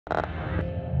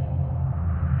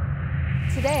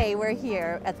Today we're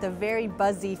here at the very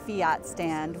buzzy Fiat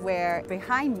stand where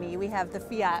behind me we have the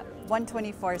Fiat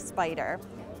 124 Spider.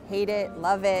 Hate it,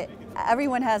 love it.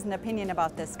 Everyone has an opinion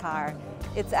about this car.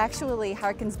 It actually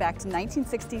harkens back to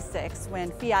 1966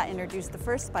 when Fiat introduced the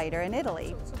first Spider in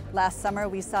Italy. Last summer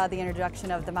we saw the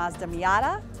introduction of the Mazda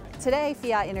Miata. Today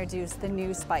Fiat introduced the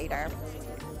new Spider.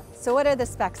 So what are the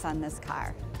specs on this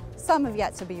car? Some have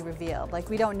yet to be revealed,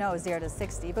 like we don't know 0 to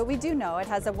 60, but we do know it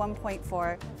has a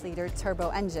 1.4-liter turbo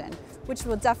engine, which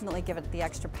will definitely give it the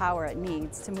extra power it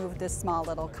needs to move this small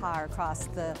little car across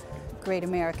the great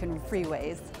American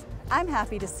freeways. I'm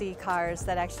happy to see cars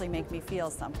that actually make me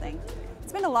feel something.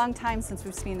 It's been a long time since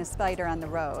we've seen a Spider on the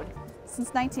road,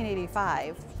 since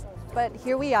 1985, but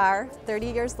here we are, 30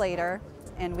 years later,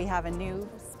 and we have a new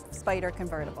Spider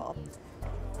convertible.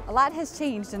 A lot has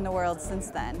changed in the world since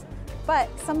then. But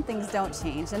some things don't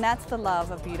change, and that's the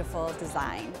love of beautiful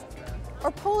design.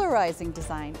 Or polarizing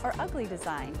design, or ugly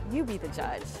design. You be the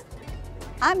judge.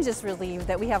 I'm just relieved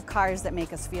that we have cars that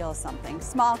make us feel something.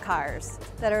 Small cars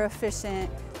that are efficient,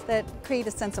 that create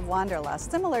a sense of wanderlust,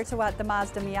 similar to what the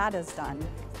Mazda Miata's done.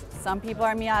 Some people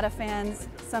are Miata fans,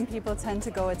 some people tend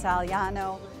to go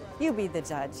Italiano. You be the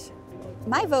judge.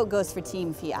 My vote goes for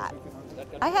Team Fiat.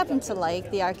 I happen to like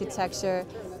the architecture,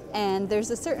 and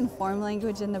there's a certain form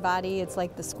language in the body. It's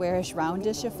like the squarish,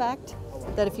 roundish effect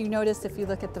that if you notice, if you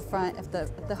look at the front of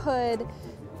the hood,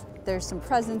 there's some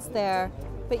presence there.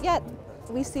 But yet,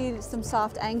 we see some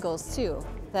soft angles too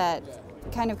that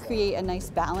kind of create a nice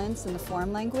balance in the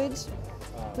form language.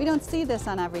 We don't see this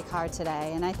on every car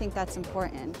today, and I think that's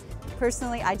important.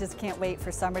 Personally, I just can't wait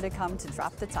for summer to come to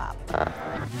drop the top.